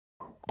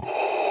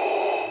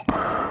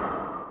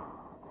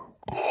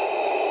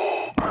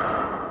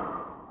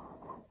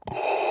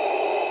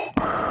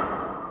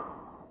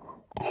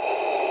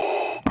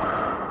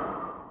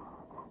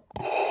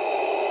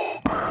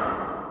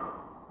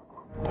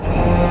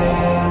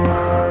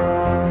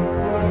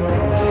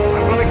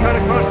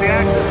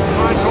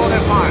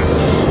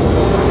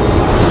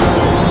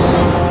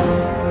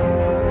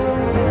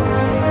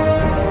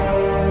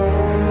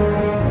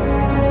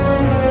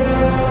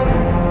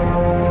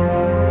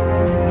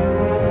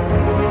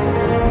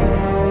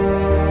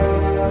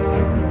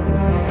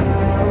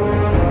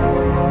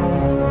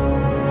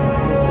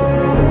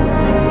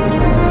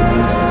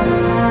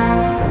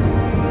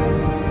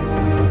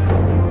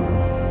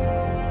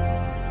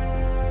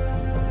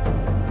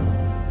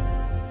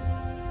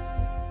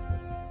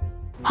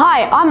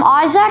Hi, I'm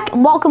Isaac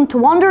and welcome to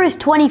Wanderers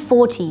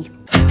 2040.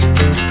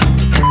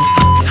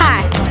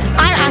 Hi,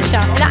 I'm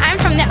Asha and I'm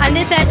from the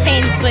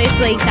Under-13s Blues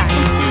League team.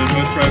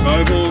 First grade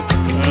Oval.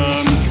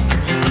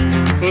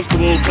 First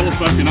of all, tell us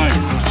about your names.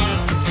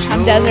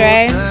 I'm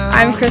Desiree.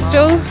 I'm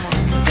Crystal.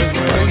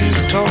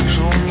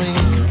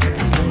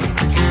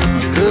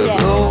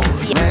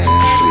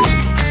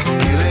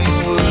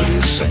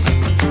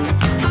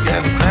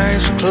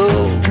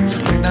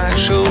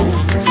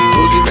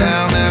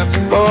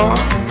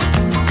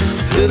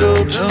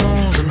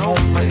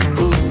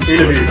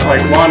 Interview,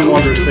 take one,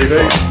 Wanderers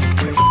TV.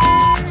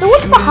 So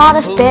what's the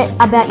hardest bit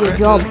about your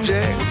job? And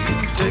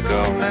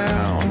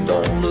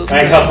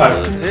cut time.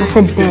 I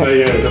said bit.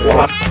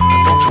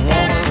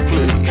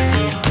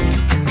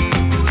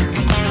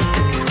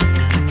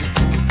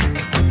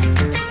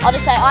 I'll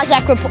just say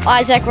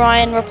Isaac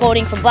Ryan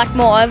reporting for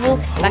Blackmore Oval.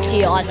 Back to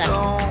you, Isaac.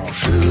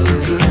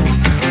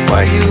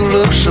 Why you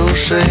look so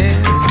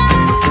sad?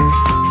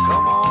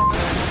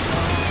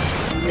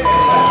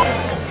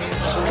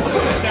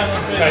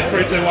 Okay,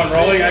 3, 2, 1,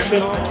 rolling, action.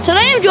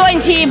 Today I'm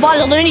joined here by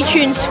the Looney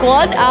Tunes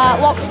squad.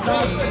 Welcome.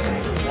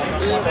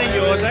 Thank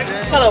you, Isaac.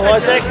 Hello,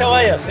 Isaac. How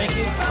are you? Thank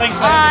you. Thanks,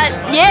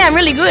 mate. Yeah, I'm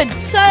really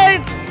good. So,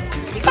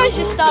 you guys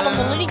just started on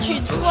the Looney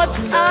Tunes squad.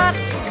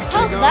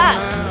 How's that?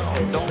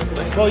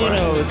 Well, you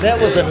know, that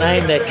was a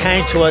name that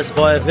came to us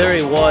by a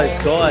very wise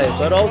guy,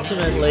 but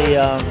ultimately,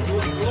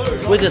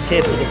 we're just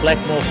here for the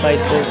Blackmore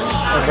faithful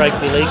and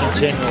rugby league in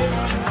general.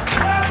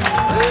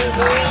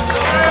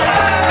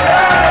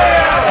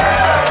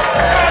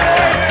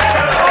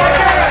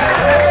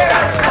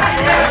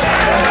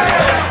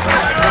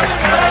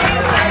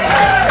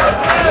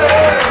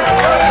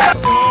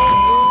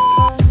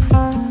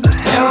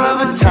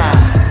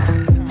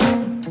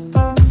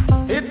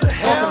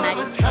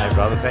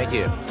 Thank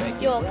you.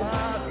 You're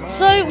welcome.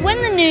 So,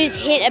 when the news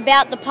hit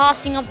about the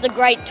passing of the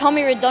great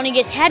Tommy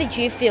Rodonigas, how did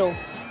you feel?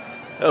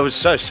 It was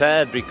so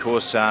sad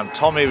because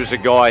Tommy was a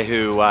guy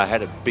who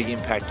had a big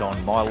impact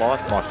on my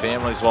life, my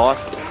family's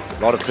life,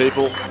 a lot of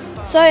people.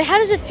 So, how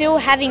does it feel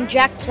having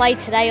Jack play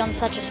today on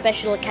such a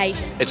special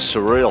occasion? It's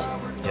surreal.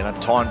 You know,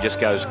 time just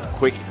goes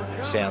quick.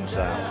 It sounds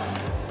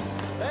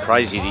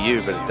crazy to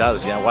you, but it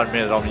does. You know, 1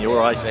 minute I'm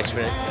your age, next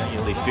minute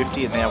you're nearly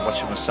 50, and now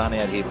watching my son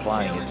out here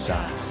playing, it's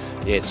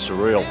yeah, it's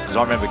surreal. Because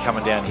I remember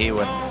coming down here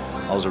when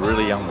I was a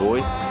really young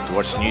boy to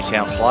watch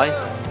Newtown play,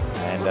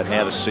 and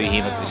now to see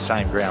him at this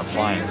same ground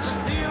playing, it's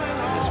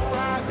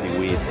pretty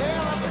weird.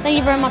 Thank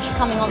you very much for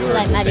coming on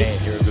today, Maddie.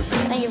 You're a good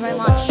man. Thank you very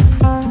much.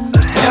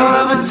 Hell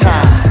of a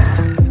time.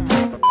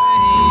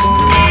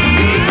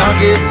 Now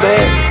get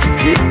back,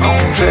 get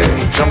on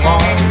track, come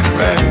on,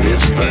 ride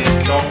this thing.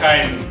 Dog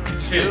game,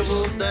 chips.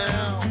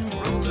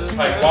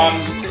 Take one,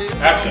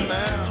 action.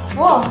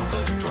 Whoa.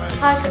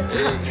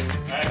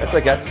 That's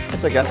okay,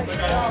 that's okay.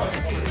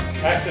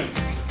 Action.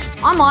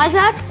 I'm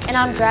Isaac and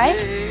I'm Gray,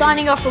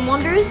 signing off from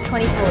Wanderers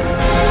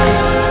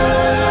 2040.